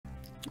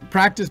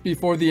Practice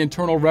before the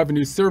Internal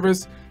Revenue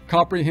Service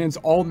comprehends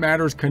all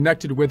matters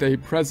connected with a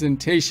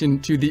presentation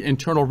to the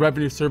Internal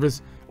Revenue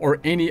Service or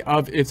any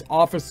of its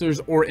officers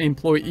or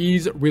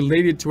employees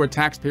related to a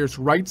taxpayer's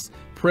rights,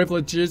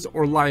 privileges,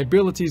 or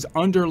liabilities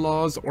under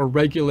laws or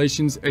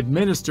regulations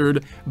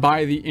administered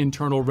by the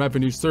Internal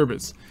Revenue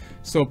Service.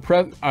 So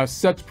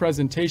such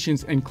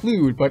presentations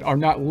include, but are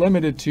not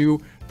limited to,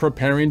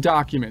 preparing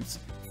documents,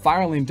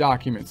 filing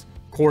documents,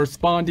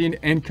 corresponding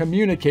and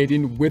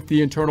communicating with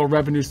the Internal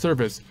Revenue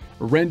Service,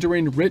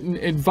 rendering written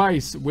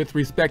advice with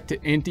respect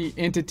to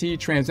entity,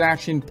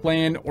 transaction,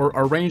 plan, or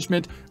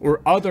arrangement,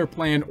 or other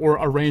plan or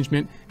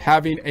arrangement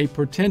having a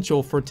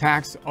potential for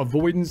tax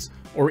avoidance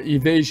or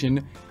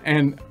evasion,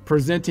 and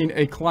presenting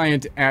a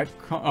client at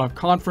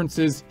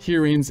conferences,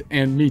 hearings,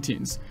 and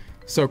meetings.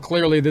 So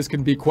clearly this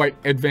can be quite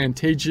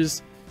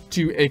advantageous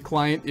to a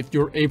client if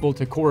you're able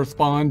to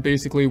correspond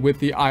basically with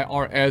the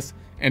IRS,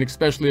 and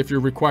especially if you're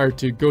required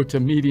to go to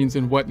meetings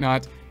and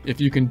whatnot. If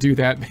you can do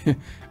that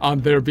on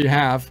their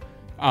behalf,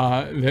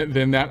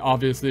 then that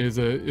obviously is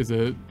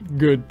a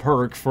good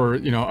perk for,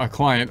 you know, a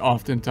client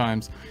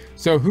oftentimes.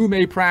 So who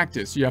may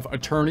practice? You have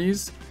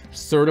attorneys,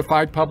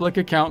 certified public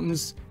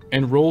accountants,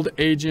 enrolled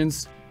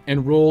agents,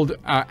 enrolled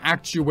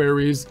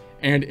actuaries,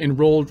 and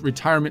enrolled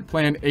retirement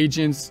plan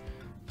agents.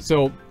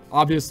 So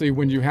obviously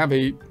when you have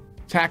a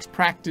tax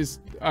practice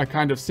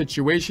kind of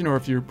situation, or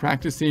if you're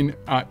practicing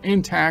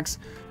in tax,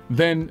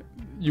 then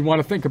you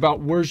want to think about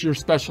where's your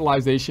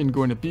specialization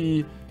going to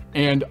be,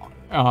 and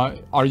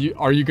are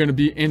you going to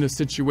be in a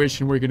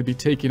situation where you're going to be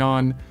taking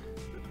on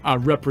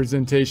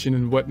representation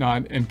and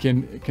whatnot, and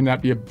can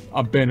that be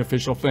a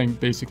beneficial thing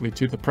basically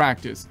to the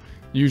practice?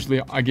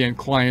 Usually, again,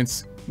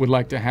 clients would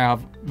like to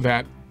have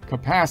that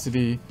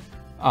capacity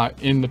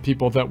in the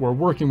people that we're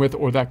working with,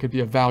 or that could be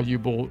a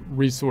valuable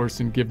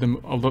resource and give them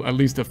at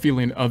least a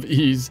feeling of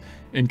ease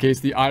in case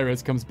the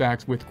IRS comes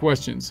back with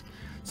questions.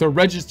 So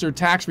registered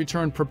tax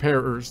return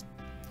preparers.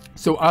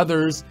 So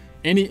others,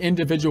 any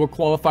individual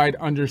qualified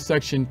under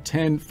Section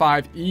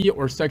 10.5E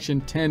or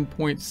Section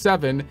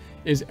 10.7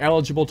 is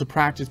eligible to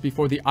practice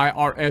before the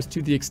IRS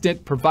to the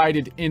extent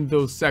provided in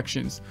those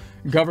sections.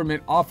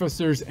 Government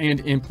officers and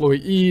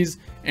employees,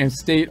 and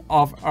state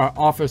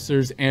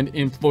officers and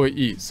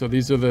employees. So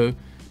these are the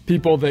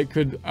people that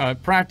could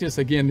practice.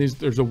 Again,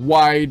 there's a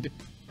wide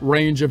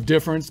range of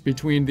difference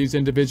between these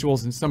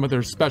individuals and some of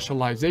their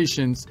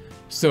specializations.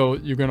 So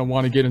you're going to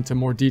want to get into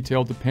more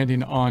detail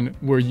depending on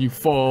where you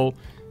fall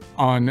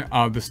on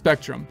the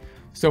spectrum.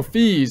 So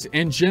fees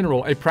in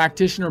general, a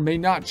practitioner may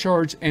not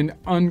charge an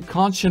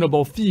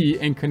unconscionable fee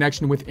in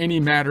connection with any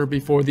matter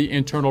before the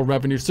Internal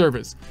Revenue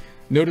Service.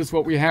 Notice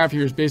what we have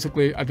here is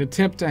basically an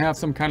attempt to have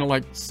some kind of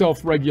like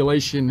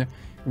self-regulation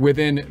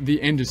within the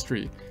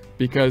industry,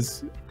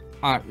 because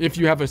if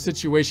you have a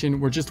situation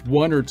where just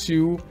one or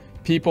two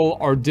people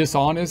are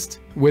dishonest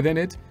within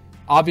it,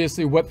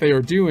 obviously what they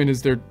are doing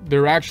is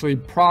they're actually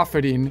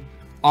profiting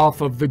off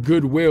of the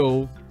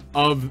goodwill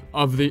of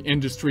the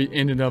industry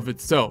in and of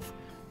itself.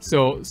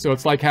 So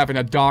it's like having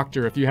a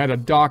doctor. If you had a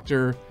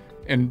doctor,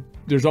 and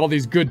there's all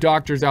these good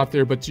doctors out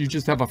there, but you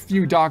just have a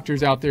few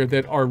doctors out there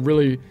that are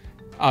really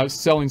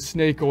selling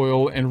snake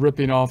oil and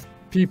ripping off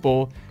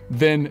people,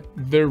 then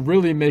they're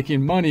really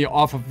making money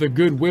off of the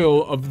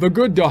goodwill of the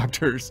good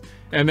doctors.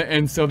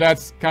 And so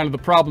that's kind of the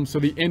problem. So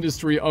the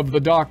industry of the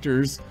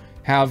doctors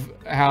have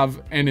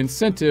an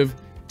incentive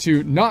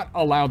to not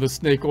allow the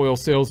snake oil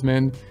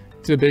salesmen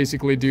to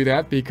basically do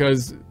that,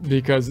 because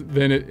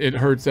then it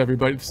hurts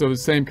everybody. So the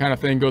same kind of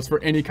thing goes for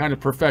any kind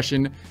of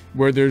profession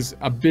where there's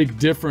a big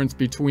difference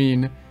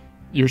between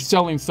you're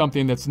selling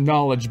something that's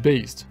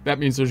knowledge-based. That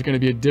means there's going to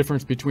be a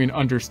difference between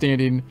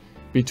understanding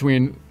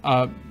between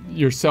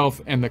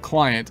yourself and the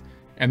client,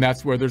 and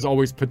that's where there's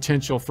always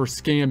potential for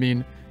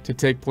scamming to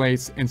take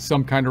place, and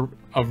some kind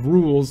of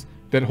rules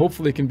that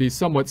hopefully can be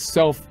somewhat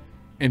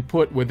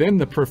self-input within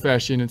the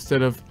profession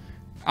instead of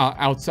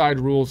outside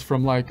rules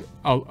from like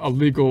a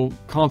legal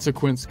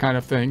consequence kind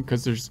of thing,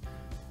 because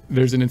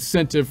there's an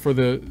incentive for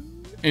the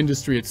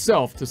industry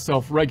itself to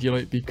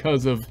self-regulate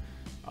because of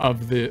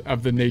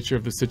the nature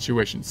of the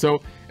situation.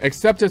 So,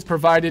 except as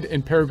provided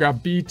in paragraph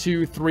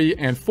B2, 3,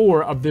 and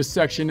 4 of this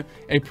section,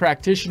 a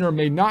practitioner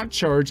may not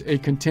charge a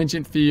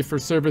contingent fee for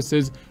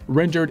services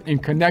rendered in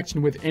connection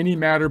with any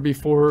matter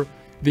before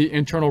the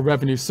Internal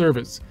Revenue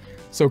Service.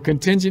 So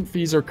contingent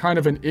fees are kind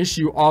of an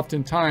issue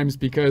oftentimes,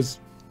 because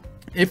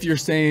if you're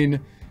saying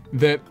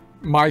that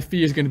my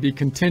fee is going to be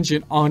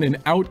contingent on an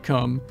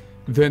outcome,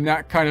 then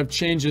that kind of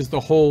changes the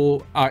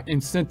whole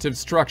incentive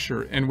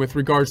structure. And with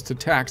regards to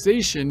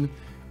taxation,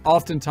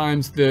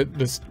 oftentimes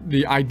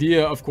the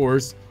idea, of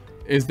course,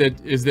 is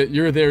that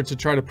you're there to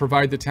try to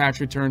provide the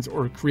tax returns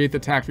or create the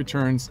tax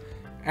returns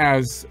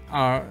as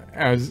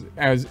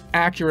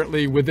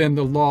accurately within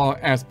the law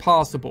as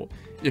possible.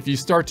 If you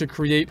start to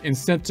create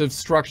incentive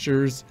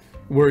structures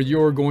where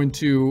you're going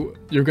to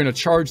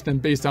charge them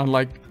based on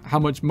like how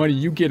much money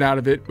you get out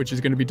of it, which is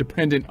going to be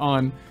dependent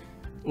on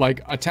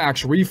like a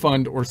tax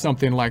refund or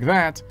something like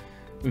that,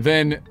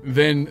 then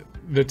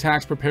the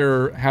tax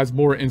preparer has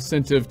more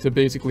incentive to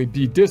basically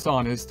be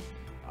dishonest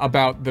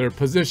about their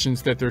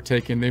positions that they're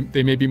taking.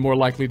 They may be more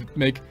likely to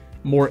make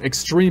more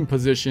extreme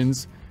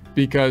positions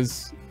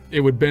because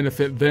it would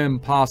benefit them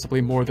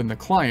possibly more than the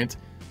client,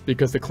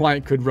 because the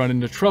client could run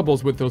into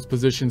troubles with those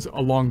positions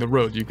along the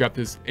road. You've got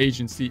this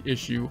agency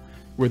issue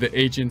where the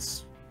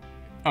agent's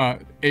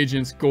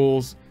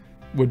goals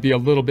would be a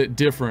little bit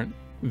different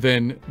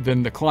than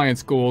the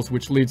client's goals,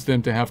 which leads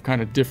them to have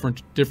kind of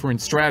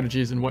different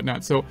strategies and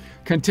whatnot. So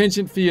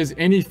contingent fee is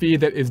any fee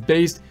that is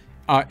based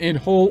in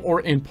whole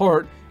or in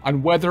part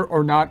on whether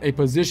or not a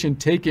position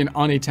taken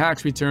on a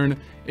tax return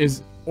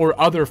is or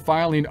other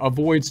filing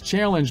avoids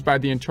challenge by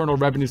the Internal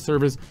Revenue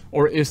Service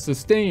or is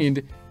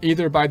sustained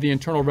either by the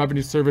Internal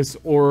Revenue Service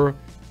or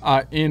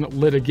in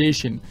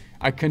litigation.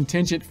 A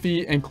contingent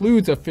fee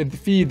includes a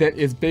fee that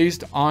is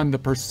based on the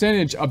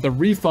percentage of the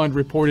refund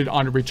reported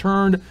on a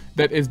return,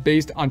 that is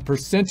based on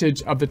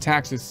percentage of the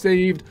taxes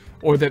saved,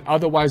 or that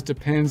otherwise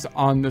depends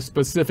on the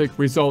specific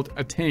result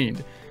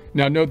attained.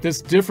 Now note,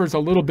 this differs a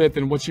little bit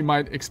than what you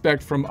might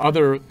expect from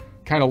other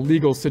kind of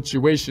legal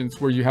situations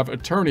where you have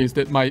attorneys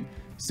that might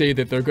say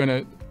that they're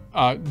going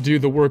to do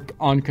the work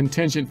on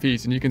contingent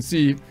fees. And you can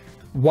see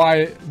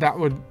why that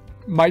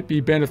might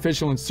be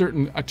beneficial in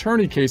certain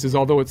attorney cases,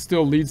 although it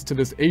still leads to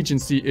this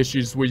agency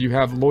issues where you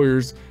have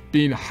lawyers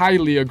being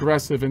highly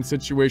aggressive in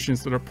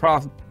situations that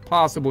are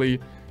possibly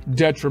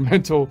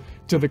detrimental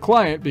to the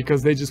client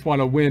because they just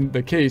want to win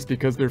the case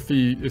because their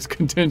fee is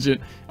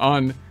contingent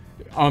on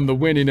the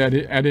winning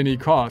at any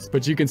cost.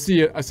 But you can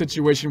see a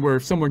situation where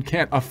if someone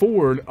can't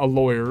afford a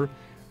lawyer,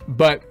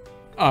 but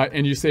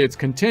and you say it's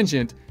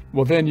contingent,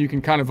 well then you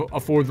can kind of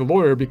afford the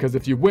lawyer because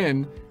if you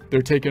win,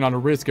 they're taking on a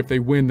risk. If they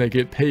win, they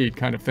get paid,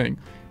 kind of thing.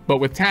 But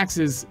with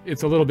taxes,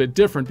 it's a little bit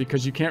different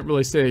because you can't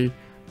really say,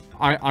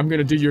 I'm going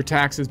to do your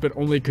taxes, but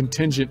only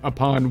contingent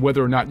upon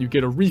whether or not you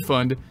get a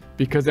refund,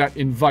 because that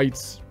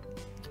invites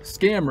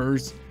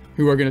scammers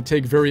who are going to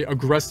take very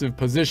aggressive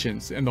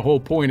positions. And the whole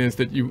point is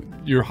that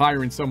you're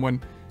hiring someone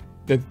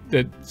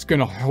that's going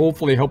to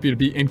hopefully help you to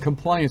be in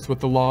compliance with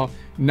the law,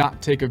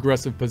 not take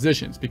aggressive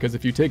positions. Because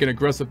if you take an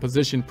aggressive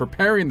position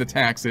preparing the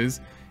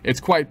taxes, it's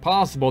quite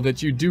possible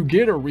that you do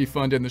get a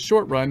refund in the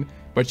short run,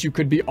 but you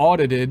could be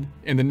audited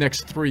in the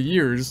next 3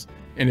 years.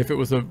 And if it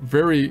was a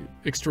very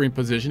extreme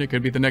position, it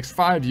could be the next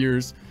 5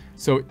 years.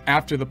 So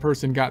after the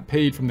person got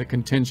paid from the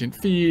contingent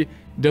fee,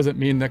 doesn't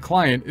mean the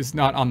client is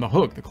not on the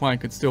hook. The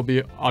client could still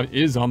be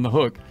is on the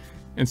hook.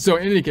 And so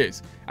in any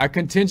case, a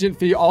contingent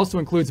fee also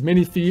includes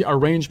many fee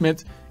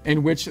arrangements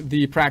in which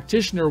the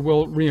practitioner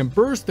will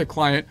reimburse the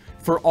client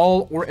for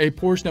all or a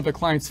portion of the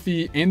client's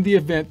fee in the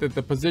event that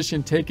the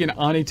position taken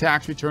on a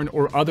tax return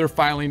or other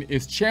filing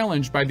is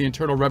challenged by the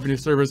Internal Revenue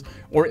Service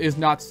or is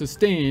not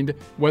sustained,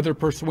 whether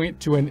pursuant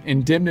to an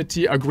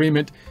indemnity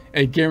agreement,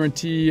 a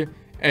guarantee,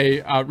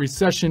 a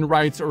recession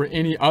rights, or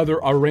any other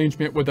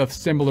arrangement with a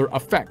similar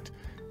effect.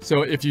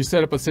 So if you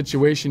set up a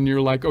situation,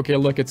 you're like, okay,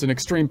 look, it's an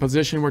extreme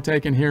position we're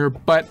taking here,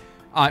 but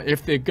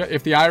if the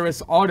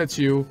IRS audits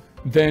you,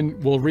 then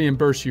we'll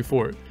reimburse you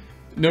for it.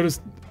 Notice,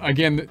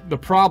 again, the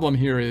problem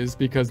here is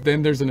because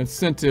then there's an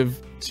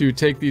incentive to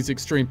take these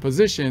extreme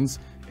positions,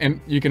 and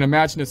you can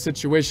imagine a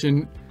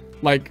situation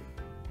like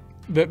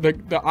the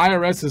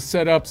IRS is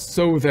set up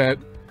so that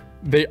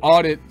they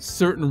audit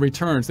certain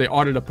returns. They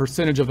audit a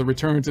percentage of the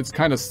returns. It's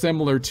kind of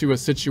similar to a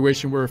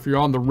situation where if you're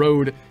on the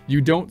road, you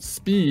don't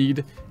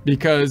speed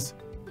because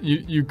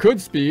you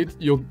could speed.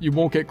 You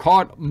won't get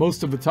caught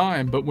most of the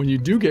time, but when you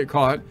do get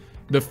caught,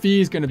 the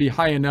fee is going to be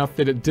high enough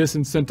that it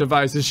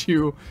disincentivizes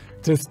you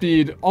to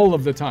speed all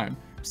of the time.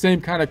 Same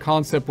kind of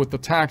concept with the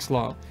tax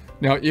law.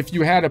 Now, if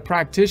you had a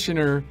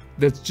practitioner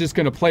that's just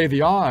going to play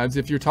the odds,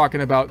 if you're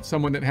talking about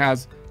someone that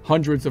has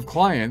hundreds of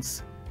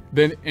clients,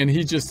 then and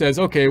he just says,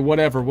 okay,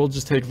 whatever, we'll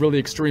just take really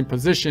extreme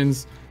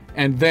positions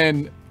and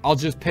then I'll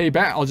just pay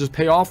back. I'll just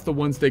pay off the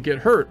ones that get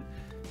hurt.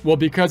 Well,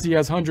 because he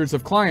has hundreds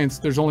of clients,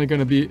 there's only going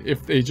to be,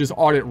 if they just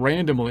audit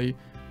randomly,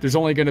 there's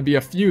only going to be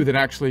a few that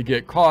actually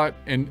get caught.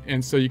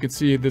 And so you can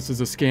see this is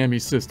a scammy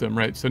system,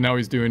 right? So now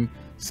he's doing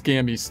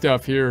scammy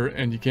stuff here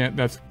and you can't,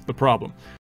 that's the problem.